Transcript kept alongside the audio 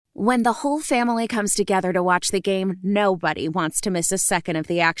When the whole family comes together to watch the game, nobody wants to miss a second of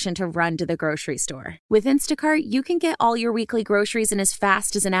the action to run to the grocery store. With Instacart, you can get all your weekly groceries in as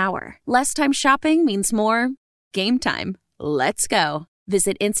fast as an hour. Less time shopping means more game time. Let's go.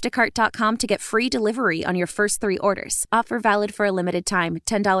 Visit instacart.com to get free delivery on your first 3 orders. Offer valid for a limited time.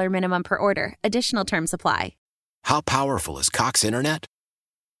 $10 minimum per order. Additional terms apply. How powerful is Cox Internet?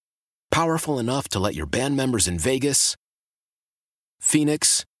 Powerful enough to let your band members in Vegas,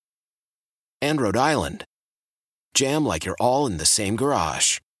 Phoenix, and Rhode Island jam like you're all in the same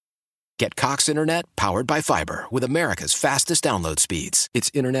garage. Get Cox Internet powered by fiber with America's fastest download speeds.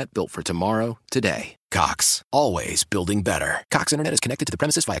 It's internet built for tomorrow, today. Cox, always building better. Cox Internet is connected to the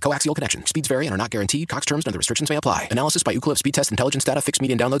premises via coaxial connection. Speeds vary and are not guaranteed. Cox terms and other restrictions may apply. Analysis by Ookla Speed Test Intelligence Data. Fixed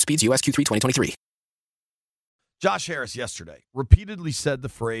median download speeds. US Q3 2023. Josh Harris yesterday repeatedly said the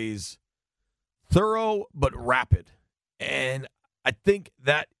phrase thorough but rapid. And I think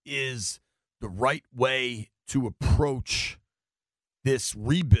that is the right way to approach this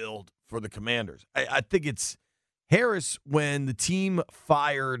rebuild for the Commanders. I think it's Harris, when the team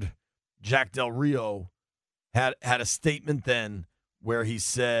fired Jack Del Rio, had a statement then where he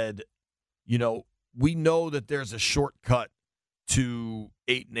said, you know, we know that there's a shortcut to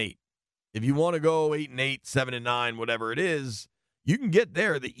 8-8. If you want to go 8-8, 7-9, whatever it is, you can get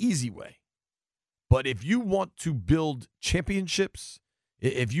there the easy way. But if you want to build championships,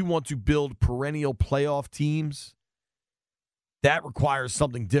 if you want to build perennial playoff teams, that requires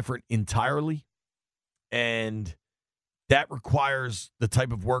something different entirely. And that requires the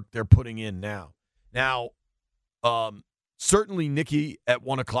type of work they're putting in now. Now, certainly Nikki at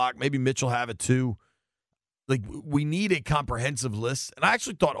 1 o'clock, maybe Mitch will have it too. Like, we need a comprehensive list. And I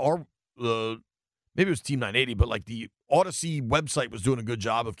actually thought maybe it was Team 980, but like the Odyssey website was doing a good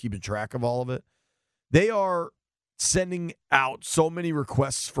job of keeping track of all of it. They are sending out so many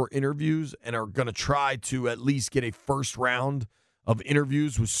requests for interviews and are going to try to at least get a first round of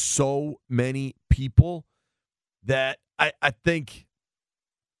interviews with so many people that I think,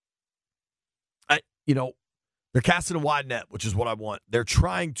 they're casting a wide net, which is what I want. They're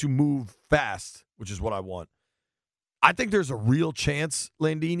trying to move fast, which is what I want. I think there's a real chance,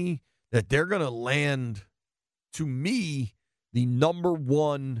 Landini, that they're going to land, to me, the number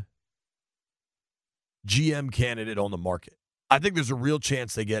one GM candidate on the market. I think there's a real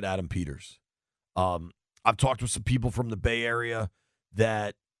chance they get Adam Peters. I've talked with some people from the Bay Area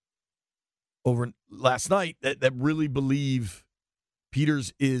that over last night that really believe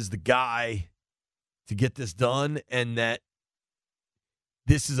Peters is the guy to get this done and that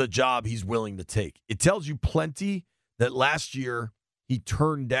this is a job he's willing to take. It tells you plenty that last year he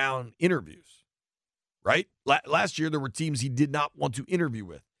turned down interviews, right? Last year there were teams he did not want to interview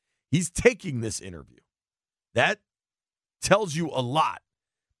with. He's taking this interview. That tells you a lot.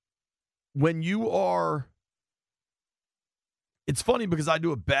 When you are, it's funny because I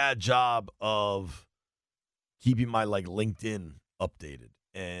do a bad job of keeping my LinkedIn updated.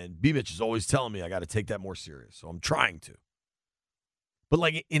 And B-Mitch is always telling me I got to take that more serious. So I'm trying to. But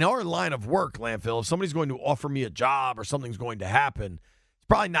in our line of work, Landfill, if somebody's going to offer me a job or something's going to happen, it's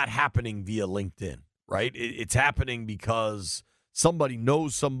probably not happening via LinkedIn, right? It's happening because somebody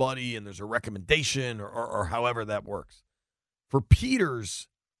knows somebody and there's a recommendation or however that works. For Peters,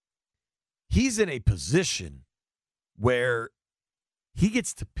 he's in a position where he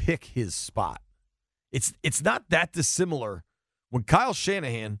gets to pick his spot. It's not that dissimilar when Kyle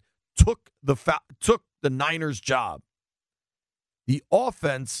Shanahan took the Niners job. The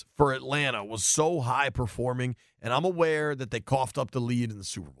offense for Atlanta was so high performing, and I'm aware that they coughed up the lead in the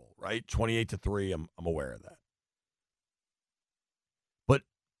Super Bowl, right? 28-3. I'm aware of that. But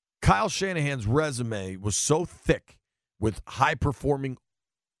Kyle Shanahan's resume was so thick with high-performing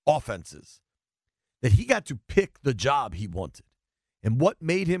offenses that he got to pick the job he wanted. And what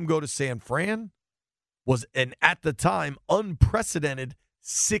made him go to San Fran was an, at the time, unprecedented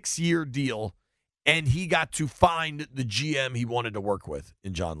 6-year deal, and he got to find the GM he wanted to work with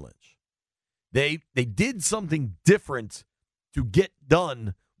in John Lynch. They did something different to get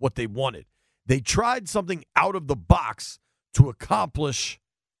done what they wanted. They tried something out of the box to accomplish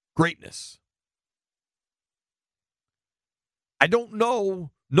greatness. I don't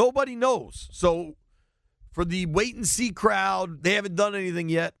know. Nobody knows. So for the wait-and-see crowd, they haven't done anything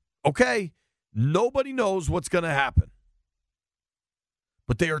yet. Okay, nobody knows what's going to happen.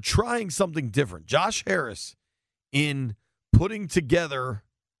 But they are trying something different. Josh Harris, in putting together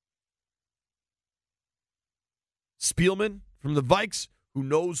Spielman from the Vikes, who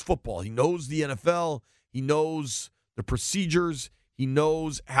knows football. He knows the NFL. He knows the procedures. He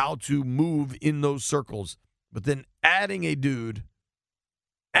knows how to move in those circles. But then adding a dude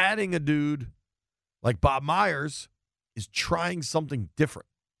adding a dude like Bob Myers is trying something different,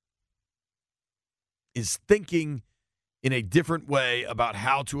 is thinking in a different way about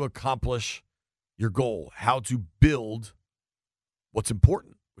how to accomplish your goal, how to build what's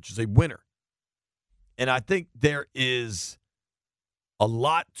important, which is a winner. And I think there is a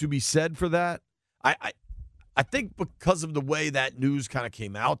lot to be said for that. I think because of the way that news kind of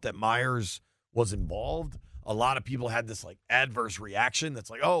came out that Myers was involved, a lot of people had this like adverse reaction that's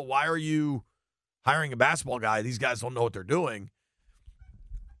like, oh, why are you hiring a basketball guy? These guys don't know what they're doing.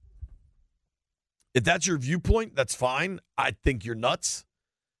 If that's your viewpoint, that's fine. I think you're nuts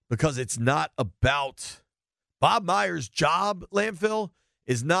because it's not about Bob Myers' job, Landfill,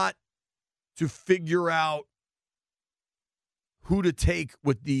 is not to figure out who to take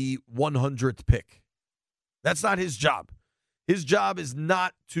with the 100th pick. That's not his job. His job is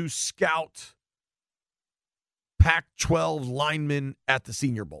not to scout Pac-12 linemen at the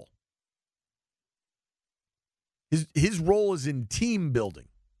Senior Bowl. His role is in team building.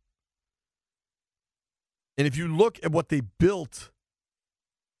 And if you look at what they built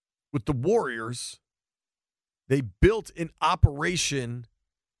with the Warriors, they built an operation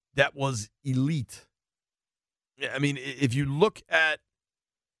that was elite. I mean, if you look at,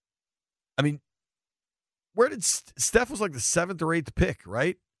 where did Steph was like the 7th or 8th pick,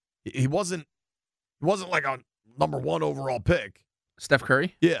 right? He wasn't like a number 1 overall pick. Steph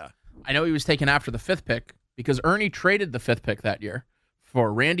Curry? Yeah. I know he was taken after the 5th pick because Ernie traded the 5th pick that year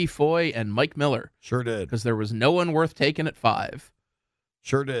for Randy Foye and Mike Miller. Sure did. Because there was no one worth taking at 5.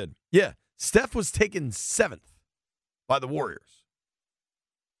 Sure did. Yeah. Steph was taken 7th by the Warriors.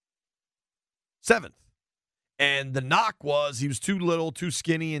 7th. And the knock was he was too little, too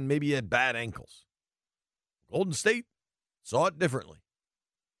skinny, and maybe he had bad ankles. Golden State saw it differently.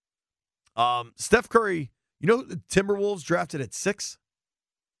 Steph Curry, you know who the Timberwolves drafted at 6?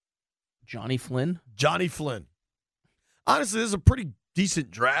 Johnny Flynn. Johnny Flynn. Honestly, this is a pretty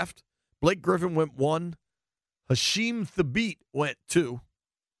decent draft. Blake Griffin went 1. Hasheem Thabeet went 2.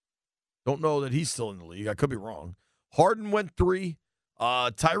 Don't know that he's still in the league. I could be wrong. Harden went 3.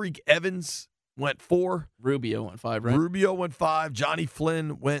 Tyreek Evans went 4. Rubio went 5, right? Rubio went 5. Johnny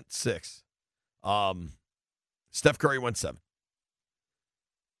Flynn went 6. Steph Curry went 7.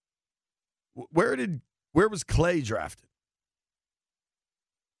 Where was Klay drafted?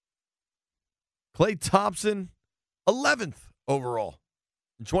 Klay Thompson, 11th overall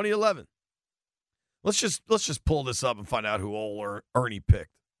in 2011. Let's just pull this up and find out who old Ernie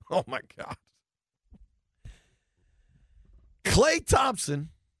picked. Oh my God. Klay Thompson,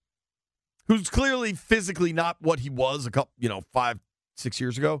 who's clearly physically not what he was 5-6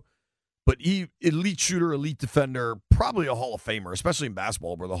 years ago, but he elite shooter, elite defender, probably a Hall of Famer, especially in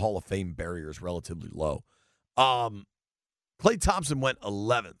basketball where the Hall of Fame barrier is relatively low. Klay Thompson went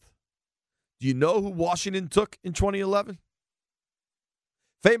 11th. Do you know who Washington took in 2011?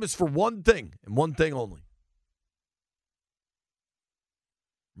 Famous for one thing and one thing only.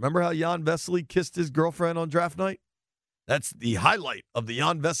 Remember how Jan Vesely kissed his girlfriend on draft night? That's the highlight of the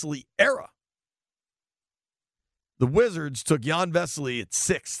Jan Vesely era. The Wizards took Jan Vesely at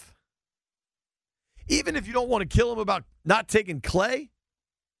 6th. Even if you don't want to kill him about not taking Klay,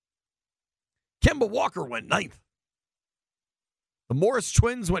 Kemba Walker went 9th. The Morris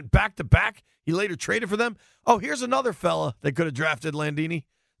twins went back-to-back. He later traded for them. Oh, here's another fella they could have drafted, Landini.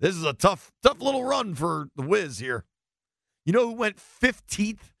 This is a tough little run for the Wiz here. You know who went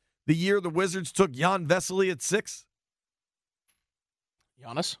 15th the year the Wizards took Jan Vesely at 6?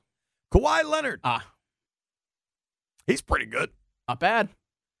 Giannis? Kawhi Leonard. He's pretty good. Not bad.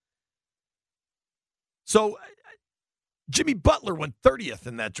 So Jimmy Butler went 30th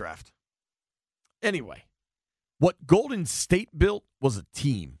in that draft. Anyway, what Golden State built was a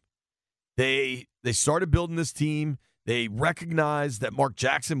team. They started building this team. They recognized that Mark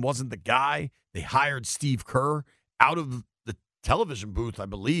Jackson wasn't the guy. They hired Steve Kerr out of the television booth, I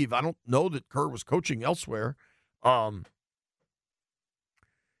believe. I don't know that Kerr was coaching elsewhere.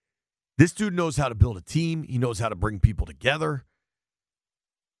 This dude knows how to build a team. He knows how to bring people together.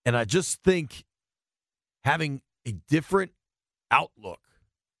 And I just think having a different outlook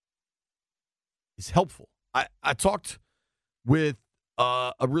is helpful. I talked with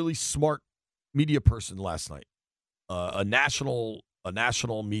a really smart media person last night, a national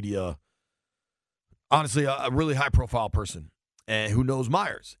media, honestly, a really high-profile person, and who knows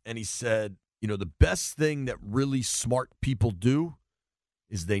Myers. And he said, the best thing that really smart people do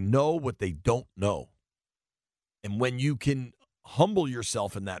is they know what they don't know. And when you can humble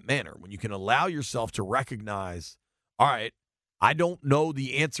yourself in that manner, when you can allow yourself to recognize, all right, I don't know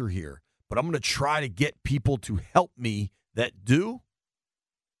the answer here, but I'm going to try to get people to help me that do,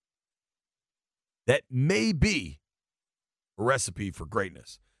 that may be a recipe for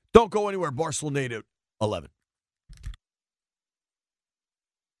greatness. Don't go anywhere. Barstool Nate at 11.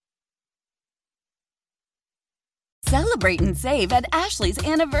 Celebrate and save at Ashley's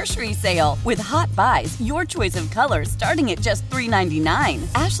Anniversary Sale. With Hot Buys, your choice of colors starting at just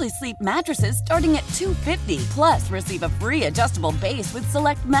 $3.99. Ashley Sleep mattresses starting at $2.50. Plus, receive a free adjustable base with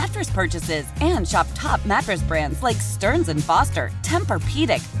select mattress purchases. And shop top mattress brands like Stearns & Foster,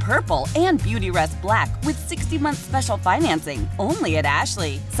 Tempur-Pedic, Purple, and Beautyrest Black with 60-month special financing. Only at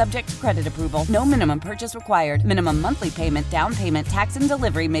Ashley. Subject to credit approval. No minimum purchase required. Minimum monthly payment, down payment, tax, and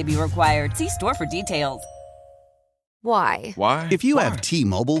delivery may be required. See store for details. Why? If you have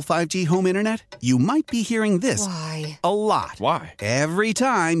T-Mobile 5G home internet, you might be hearing this Why? a lot. Why? Every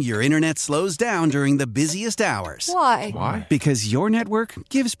time your internet slows down during the busiest hours. Why? Because your network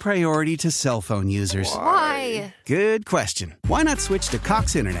gives priority to cell phone users. Why? Good question. Why not switch to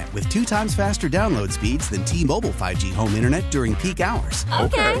Cox Internet with 2 times faster download speeds than T-Mobile 5G home internet during peak hours?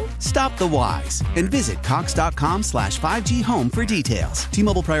 Okay. Stop the whys and visit cox.com/5G home for details.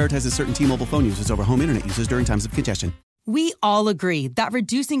 T-Mobile prioritizes certain T-Mobile phone users over home internet users during times of congestion. We all agree that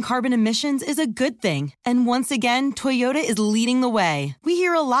reducing carbon emissions is a good thing. And once again, Toyota is leading the way. We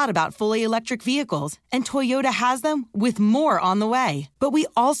hear a lot about fully electric vehicles, and Toyota has them with more on the way. But we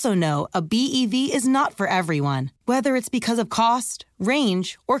also know a BEV is not for everyone, whether it's because of cost,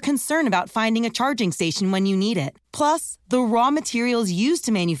 range, or concern about finding a charging station when you need it. Plus, the raw materials used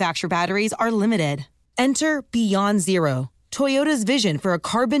to manufacture batteries are limited. Enter Beyond Zero, Toyota's vision for a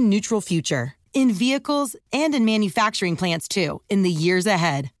carbon-neutral future. In vehicles and in manufacturing plants, too, in the years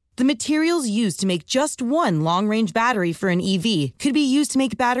ahead. The materials used to make just one long-range battery for an EV could be used to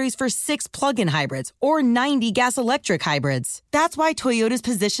make batteries for 6 plug-in hybrids or 90 gas-electric hybrids. That's why Toyota's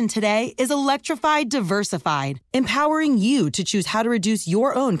position today is electrified, diversified, empowering you to choose how to reduce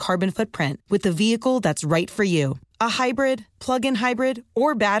your own carbon footprint with the vehicle that's right for you. A hybrid, plug-in hybrid,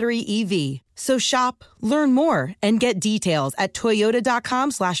 or battery EV. So shop, learn more, and get details at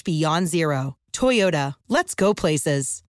toyota.com/beyondzero. Toyota, let's go places.